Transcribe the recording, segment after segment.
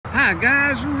Hi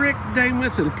guys, Rick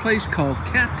Dameth at a place called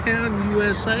Cowtown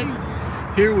USA,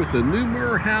 here with the new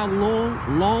Merhow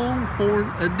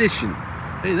Longhorn edition.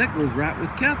 Hey, that goes right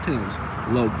with Cowtown's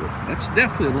logo. That's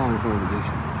definitely a Longhorn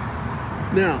edition.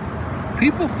 Now,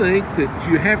 people think that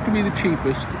you have to be the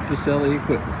cheapest to sell the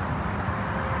equipment.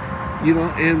 You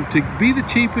know, and to be the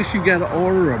cheapest, you got to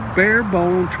order a bare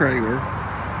bone trailer,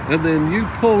 and then you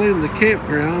pull in the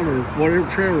campground or whatever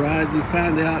trail ride, you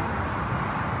find out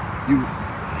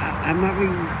I'm not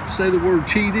going to say the word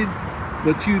cheated,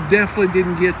 but you definitely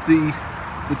didn't get the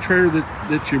trailer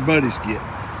that your buddies get.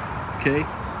 Okay?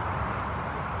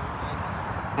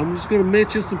 I'm just going to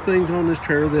mention some things on this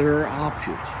trailer that are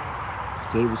options.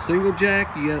 Instead of a single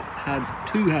jack, you got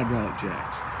two hydraulic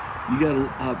jacks. You got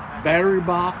a battery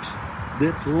box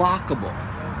that's lockable.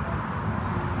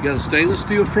 You got a stainless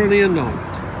steel front end on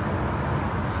it.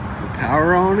 The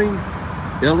power awning,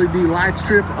 LED light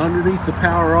strip underneath the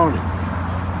power awning.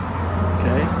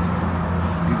 Okay,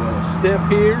 you got a step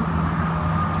here,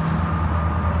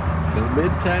 got a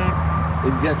mid-tack,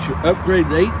 and you got your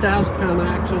upgraded 8,000 pound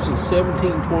axles and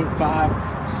 17.5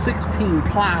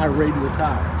 16-ply radial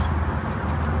tires.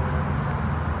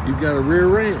 You've got a rear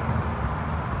ramp.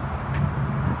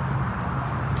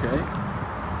 Okay,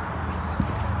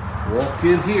 walk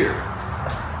in here.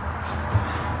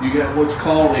 You got what's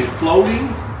called a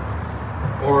floating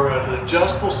or an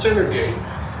adjustable center gate.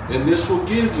 And this will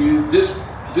give you this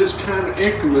kind of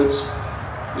increments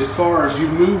as far as you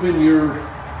moving your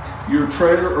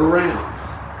trailer around.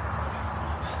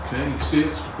 Okay, you see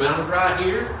it's mounted right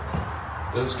here.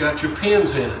 And it's got your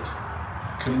pins in it.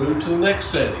 Can move to the next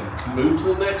setting. Can move to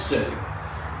the next setting.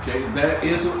 Okay, that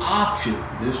is an option.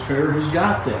 This trailer has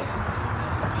got that.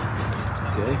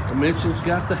 Okay, I mentioned it's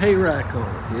got the hay rack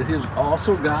on it. It has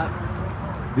also got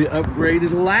the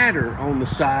upgraded ladder on the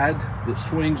side that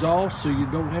swings off, so you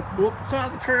don't have to go up the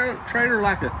side of the trailer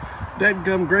like a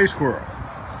dadgum gray squirrel.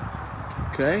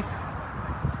 Okay.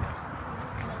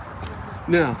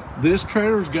 Now, this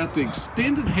trailer's got the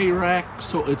extended hay rack,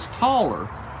 so it's taller.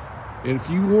 And if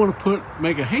you want to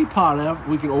make a hay pot out of it,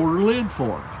 we can order a lid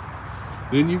for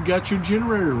it. Then you've got your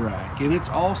generator rack, and it's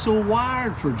also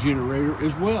wired for generator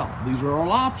as well. These are all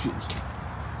options.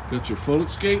 Got your full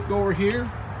escape door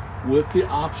here with the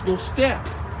optional step.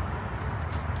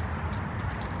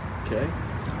 Okay,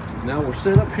 now we're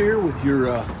set up here with your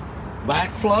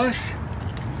back flush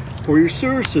for your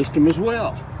sewer system as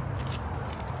well.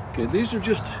 Okay, these are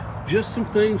just some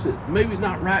things that maybe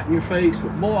not right in your face,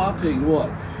 but boy, I'll tell you what,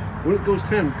 when it goes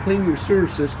time to clean your sewer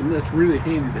system, that's really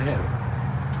handy to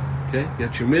have. Okay,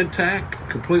 got your mid-tack,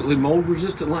 completely mold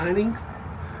resistant lining,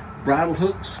 bridle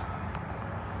hooks.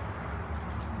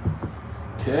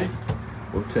 Okay,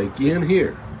 we'll take you in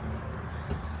here.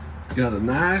 Got a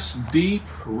nice deep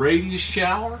radius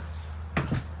shower.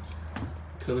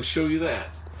 Gonna show you that.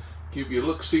 Give you a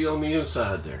look-see on the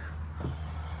inside there.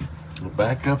 We'll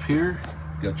back up here.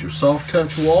 Got your soft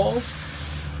touch walls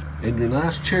and your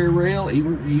nice chair rail,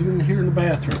 even here in the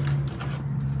bathroom.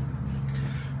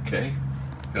 Okay,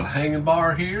 got a hanging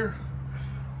bar here,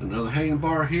 another hanging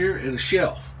bar here, and a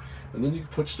shelf. And then you can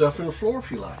put stuff in the floor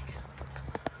if you like.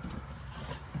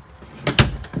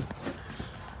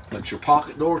 Got your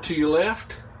pocket door to your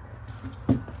left,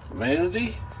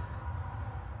 vanity.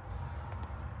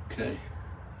 Okay,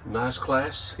 nice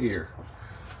class here.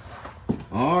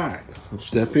 All right, let's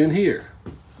step in here.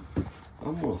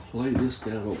 I'm gonna lay this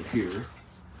down over here.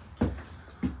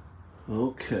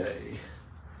 Okay.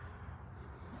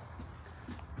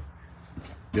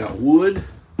 Got wood,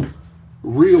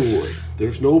 real wood.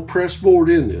 There's no press board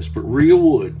in this, but real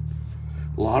wood.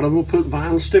 A lot of them put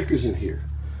vinyl stickers in here.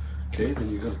 Okay, then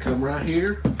you're going to come right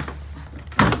here.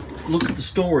 Look at the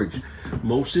storage.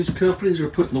 Most of these companies are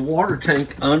putting the water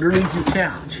tank underneath your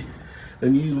couch,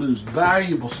 and you lose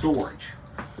valuable storage.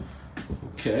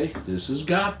 Okay, this has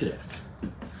got that.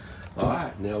 All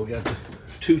right, now we got the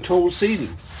two-tone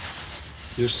seating.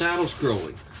 Your saddle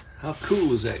scrolling. How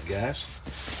cool is that, guys?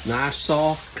 Nice,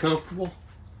 soft, comfortable.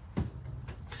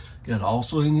 Got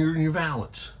also in here in your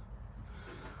valance.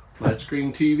 Flat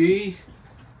screen TV.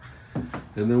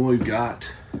 And then we've got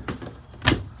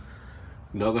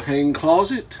another hanging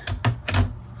closet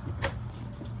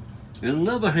and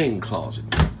another hanging closet.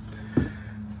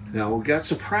 Now we've got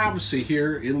some privacy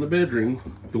here in the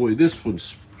bedroom, the way this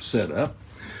one's set up.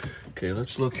 Okay,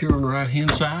 let's look here on the right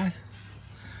hand side.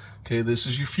 Okay, this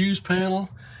is your fuse panel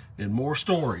and more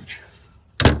storage.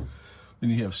 Then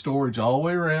you have storage all the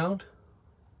way around.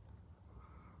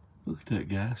 Look at that,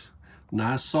 guys.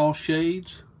 Nice soft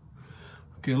shades.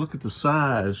 Okay, look at the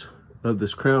size of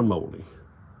this crown molding.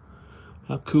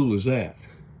 How cool is that?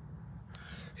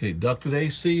 Okay, ducted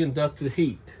AC and ducted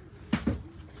heat.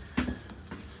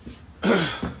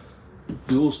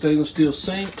 Dual stainless steel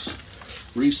sinks,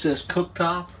 recessed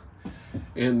cooktop,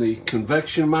 and the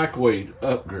convection microwave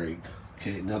upgrade.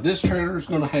 Okay, now this trailer is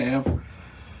going to have,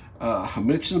 I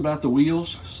mentioned about the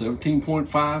wheels,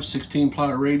 17.5, 16 ply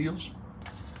radials.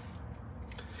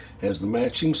 Has the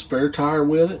matching spare tire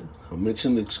with it. I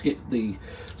mentioned the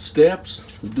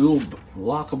steps, the dual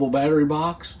lockable battery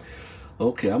box.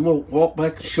 Okay, I'm gonna walk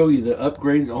back and show you the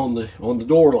upgrade on the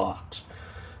door locks.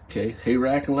 Okay, hay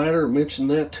rack and ladder, I mentioned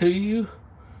that to you.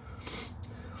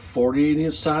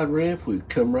 48-inch side ramp, we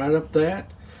come right up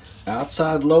that.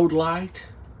 Outside load light.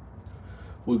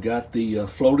 We've got the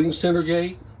floating center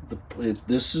gate.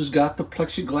 This has got the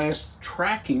plexiglass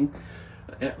tracking,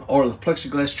 or the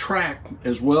plexiglass track,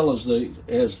 as well as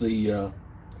it's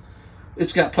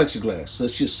got plexiglass.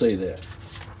 Let's just say that.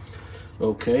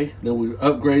 Okay, then we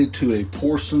upgraded to a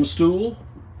porcelain stool.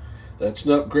 That's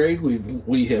an upgrade.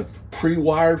 We have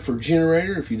pre-wired for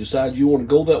generator. If you decide you want to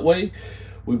go that way,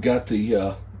 we've got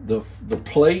the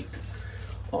plate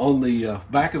on the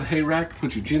back of the hay rack to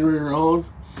put your generator on.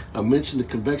 I mentioned the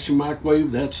convection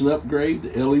microwave. That's an upgrade.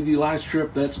 The LED light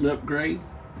strip. That's an upgrade.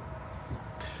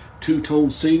 Two-tone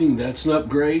seating. That's an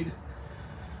upgrade.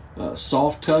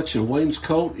 Soft touch and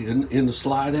wainscot in the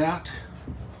slide out.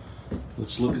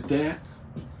 Let's look at that.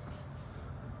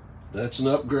 That's an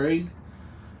upgrade.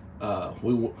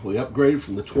 We upgraded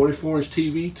from the 24-inch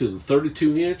TV to the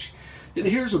 32-inch. And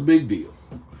here's a big deal.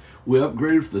 We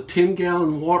upgraded from the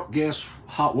 10-gallon gas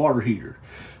hot water heater.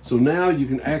 So now you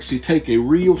can actually take a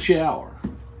real shower.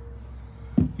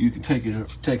 You can take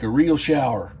a real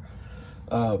shower.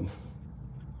 Then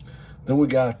we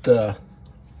got,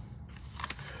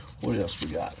 what else we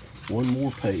got? One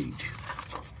more page.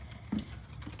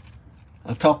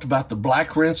 I talked about the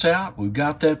black rinse out. We've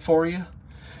got that for you,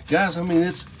 guys. I mean,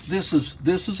 this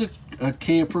is a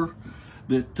camper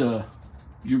that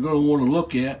you're going to want to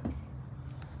look at